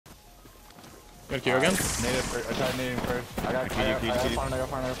Got Q again. Native first. I tried nading first. I got farm.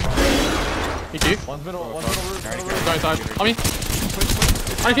 He Q. One's middle roof. Go inside. On me.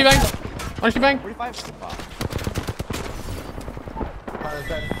 On your bang. On your bang. 45.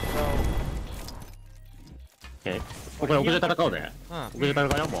 Okay. これ屋上戦おうぜ。屋上戦う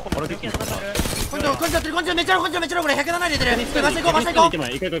よもう。これできる。根性めっちゃこれ107入れてる。マス行こうマス行こう。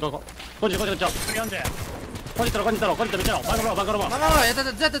行こう。こっち。こっち取ろう。バカロボ。やった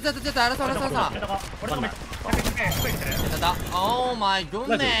争う。Oh my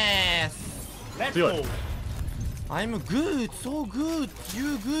goodness. 強い。I'm good, so good,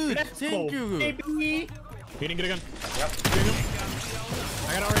 you good, thank you. Feeding it again. Yep.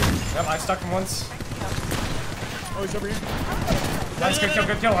 I got it already. Yep, I stuck him once. Oh, he's over here. Nice, good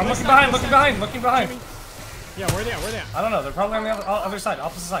kill. I'm looking behind. Yeah, where are they at? I don't know, they're probably on the other side,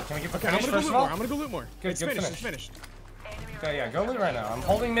 opposite side. Can we get the finish first of all? I'm gonna go loot more. Good, It's finished. Okay, yeah, go loot right now. I'm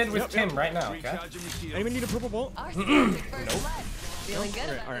holding mid with Tim right now, okay? Anyone need a purple bolt? Feeling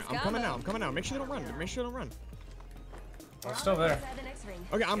good. Alright, I'm coming now. Make sure they don't run. I'm still there.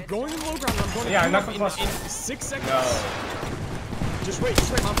 Okay, I'm going in low ground. I'm going Yeah, to I'm not close. in 6 seconds. No. Just wait.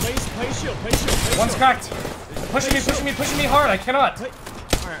 Mom, play shield. One's cracked. Pushing me hard. I cannot.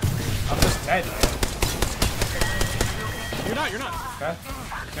 Alright. I'm just dead, man. You're not. Okay.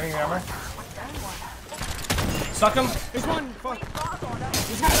 Getting the armor. Stuck him. There's one. Fuck.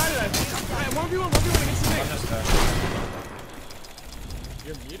 He's gonna die to that. Alright, 1v1 against the I'm tank. just dead.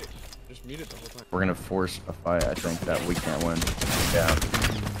 You're muted. Just muted the whole time. We're gonna force a fight, I think, that we can't win. Yeah.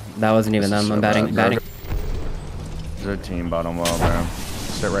 That wasn't even them. I'm batting. There's a team bottom wall there.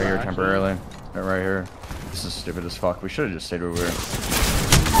 Sit right here temporarily. Sit right here. This is stupid as fuck. We should have just stayed where we were.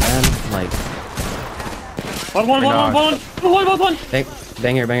 Man, like. One.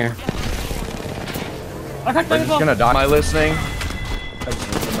 Bang here. We're just gonna die. Am I listening? I just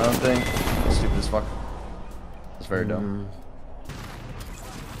did my own thing. Stupid as fuck. It's very dumb.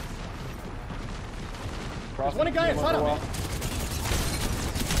 There's one guy inside of me.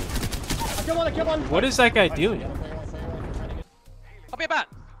 I killed one. What is that guy doing? I'll be a bat.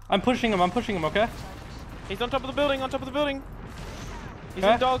 I'm pushing him, okay? He's on top of the building. He's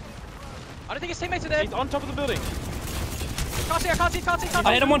in dog. I don't think his teammates are there. He's on top of the building. Can't see. I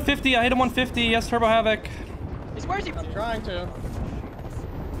hit him 150. Yes, Turbo Havoc. Where is he? I'm trying to.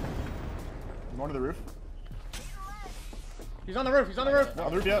 Going to the roof. He's on the roof. On the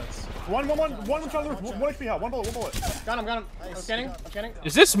roof, yeah. One on the roof. One HP out. One bullet. Got him. I'm scanning.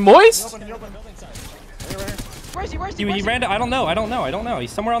 Is this Moist? Open. Where is he? He ran to, I don't know.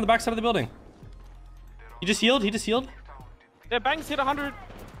 He's somewhere on the back side of the building. He just healed. Their bangs hit 100.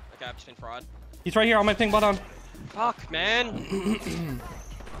 Okay, I'm just in fraud. He's right here on my ping bot on. Fuck, man.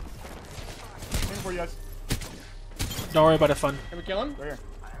 For you guys. Don't worry about it, fun. Can we kill him? Right here.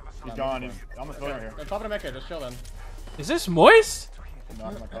 He's gone. He's almost right here. Top of the mecha. Just chill then. Is this Moist?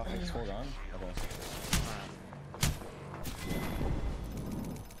 Knock my coffee. Just hold on. Okay.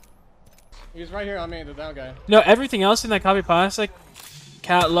 He's right here on me, the down guy. No, everything else in that copy pasta,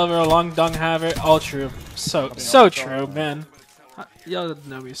 cat lover, long dung haver, all true. So true, man. Y'all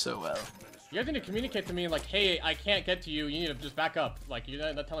know me so well. You guys need to communicate to me like, hey, I can't get to you. You need to just back up. Like,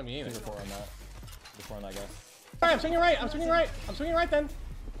 you're not telling me anything. Before on that guy. Alright, I'm swinging right then.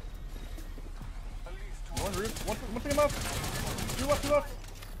 One roof. One thing up. Two left.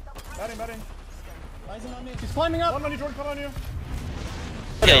 Batting. He's climbing up. One on you, Jordan. Come on you.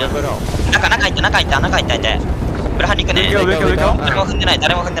 中入ったブラハンに行くね。誰も踏んで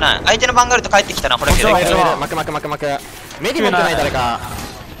ない。相手のバンガルト帰ってきたな。これ巻く。メディ持ってない誰か。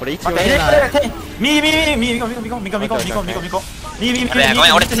これ一応入れない。右。やべえ、ごめ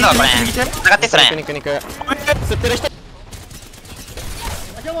ん、俺手伝うわ、これ。繋がってそれ。肉。吸ってる人。I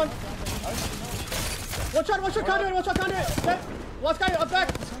killed one. One shot conduit. Dead. Last guy up back.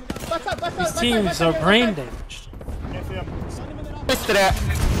 Backside. These teams are brain damaged. Can't see him. 吸ってる。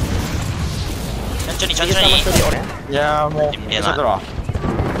천천히. いやもうちょっとだ。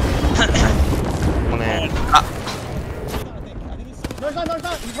もうね。あ。No, he's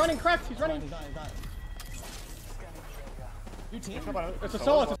not. He's running cracked. He's running. It's a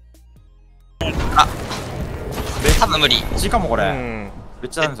solo. あ。多分無理。しかもこれ。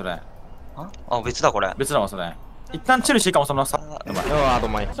別だねそれ。あ、別だこれ。別だわそれ。一旦チェルシーかもそのさ。うま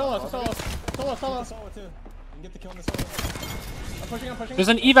い。Solo. I'm pushing. There's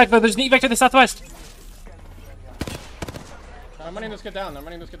an evac though. There's an evac to the southwest. I'm running this kid down.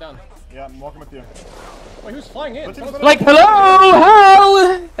 Yeah, I'm walking with you. Wait, who's flying in? Like, hello,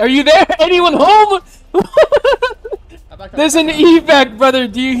 HAL! Are you there? Anyone home? There's an evac, brother.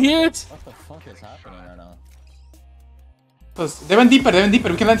 Do you hear it? What the fuck is happening right now? They went deeper. We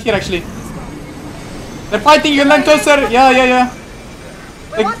can land here actually. They're fighting, you land closer. Yeah.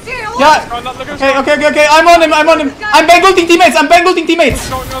 Wait, what's here? Yeah. Okay. I'm on him. I'm bang-ulting teammates.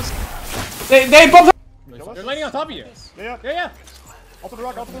 They both. They're landing on top of you. Yeah. Out to the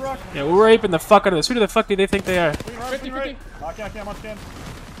rock. Yeah, we're raping the fuck out of this. Who the fuck do they think they are? 50. I can't, I'm on scan.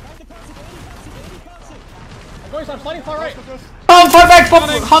 I'm going, so I'm sliding far right. Hound far back.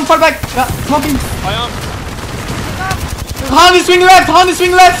 Yeah, smoking. Hound is swing left.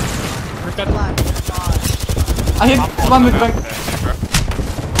 I hit one with bang.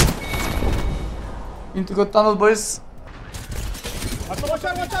 Need to go tunnel, boys. Watch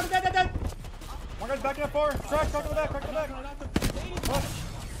out, dead. One guy's back in at 4. Crack to the back.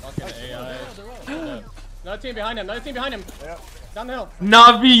 Another team behind him. Yeah. Down the hill.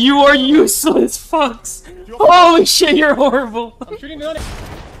 Navi, you are useless, fucks. Holy shit, you're horrible. I'm shooting the other.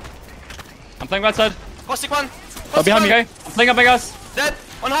 I'm playing right side. Caustic one. Oh, behind me, guy. I'm playing up by us. Dead.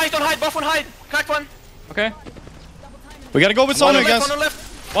 On height, both on height. Cracked one. Okay. We gotta go with Sonu, guys. One left.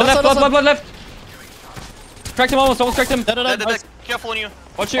 One left. Cracked him almost cracked him. Dead. Careful on you.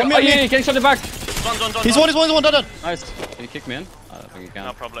 Watch you. Oh, yeah, getting shot in the back. Zone. He's one, dead. Nice. Can you kick me in? I don't think you can.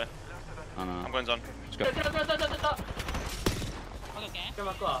 No, probably. Oh, no. I'm going zone. Let's go.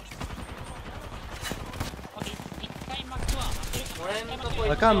 Let's go.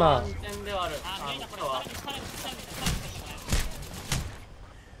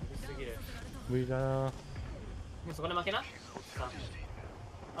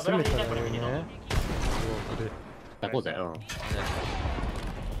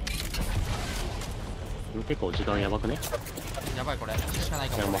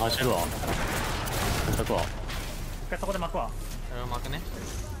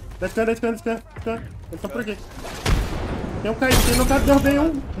 Eles estão por aqui. Tem um cara, derrubei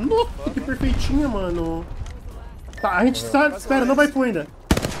um. Nossa, que perfeitinha, mano. Tá, a gente espera, não vai full ainda.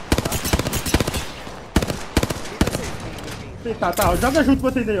 Tá, joga junto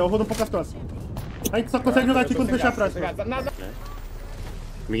vocês aí, eu rodo um pouco as costas. A gente só consegue jogar aqui quando fechar a próxima.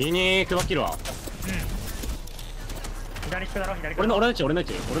 右に配切るわ。俺の位置完全。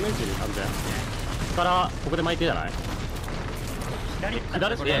からここで巻いてじゃない？右こ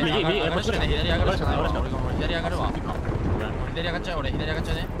っちね。左上がるわ。左上がっちゃう俺。左上がっち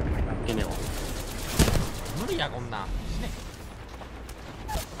ゃうね。いけねえわ。無理やこんな。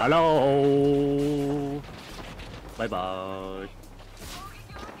ハロー。バイバーイ。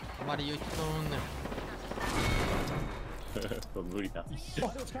あまり言う人ね。無理だ。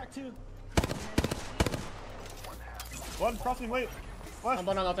One crossing, wait. What? I'm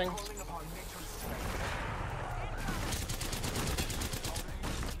done on nothing.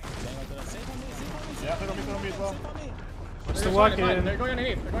 Yeah, they're on me as well. What's the walk in? They're going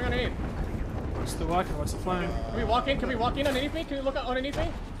underneath. What's the walk in? What's the plan? Can we walk in underneath me? Can you look underneath me?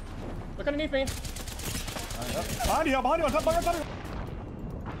 Look underneath me. Behind you, on top, behind you.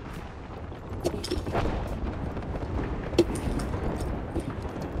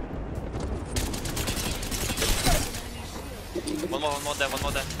 One more there.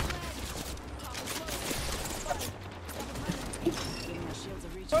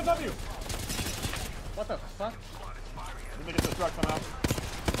 What's up, you? What the fuck? Let me get this truck somehow.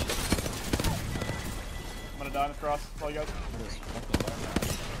 I'm gonna die in this cross. That's all you guys.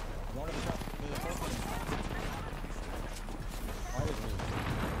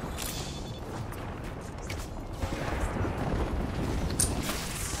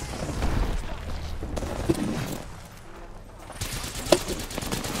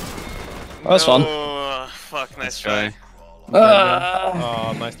 That was fun. Oh, fuck, nice try.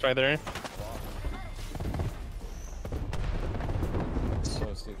 Oh, nice try there.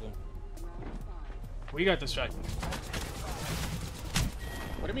 So stupid. We got distracted.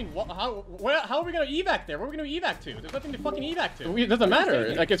 What do you mean? How are we gonna evac there? Where are we gonna evac to? There's nothing to fucking evac to. It doesn't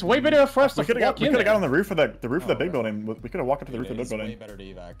matter. Like it's way better for us to walk in. We could have got on the roof of the big building. We could have walked up to the roof of the big building. Way better to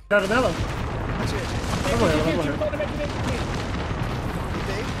evac. Caramelo.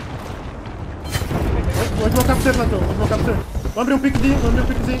 Vou deslocar pra você, Platão. Vamos abrir um piquezinho.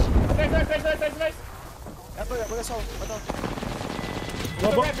 Nice.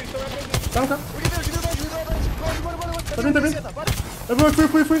 Calma. Tá vindo.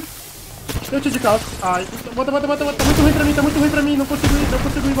 Eu fui. Eu te de calço. Ai, bota. Tá muito ruim pra mim. Não consigo ir.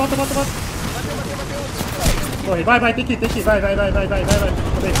 Volta. Corre, vai, tem que ir. Vai.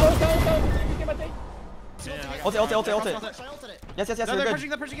 Ult. Yes. They're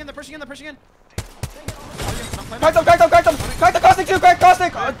pushing in. Crack them, caustic too,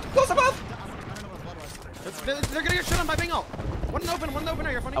 caustic! Close above! They're gonna get shot on by bingo. One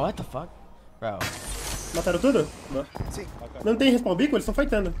opener, you're funny. Oh, what the fuck? Bro. Mataram tudo? Não tem respawn beacon, eles estão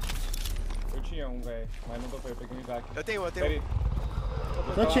fightando. Eu tenho.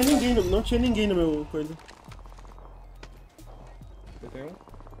 Não tinha ninguém no meu coisa.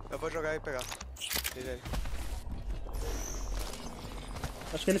 Eu vou jogar e pegar. Ele aí.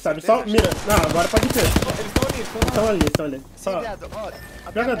 Acho que ele sabe. Só mira. Não, agora pode ter. Eles estão ali. Sim, viado. Ó,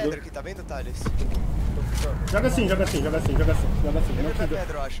 a pedra aqui, tá vendo, Thales? Joga assim. Não,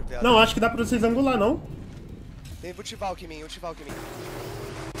 Pedra, eu acho, viado. não, acho que dá pra vocês angular, não? Tem Utivalk em mim, Utivalk em mim.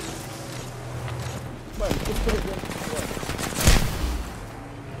 Mano,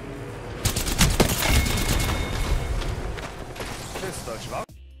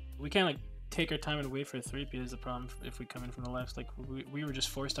 We can't like take our time and wait for a 3P is the problem if we come in from the left. Like we were just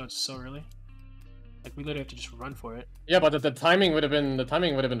forced out so early. Like we literally have to just run for it. Yeah, but the timing would have been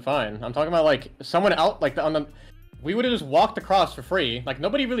fine. I'm talking about like someone out like we would have just walked across for free. Like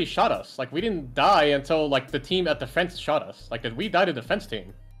nobody really shot us. Like we didn't die until like the team at defense shot us. Like we died a defense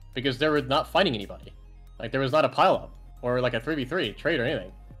team because they were not fighting anybody. Like there was not a pileup or like a 3v3 trade or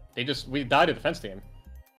anything. We died a defense team.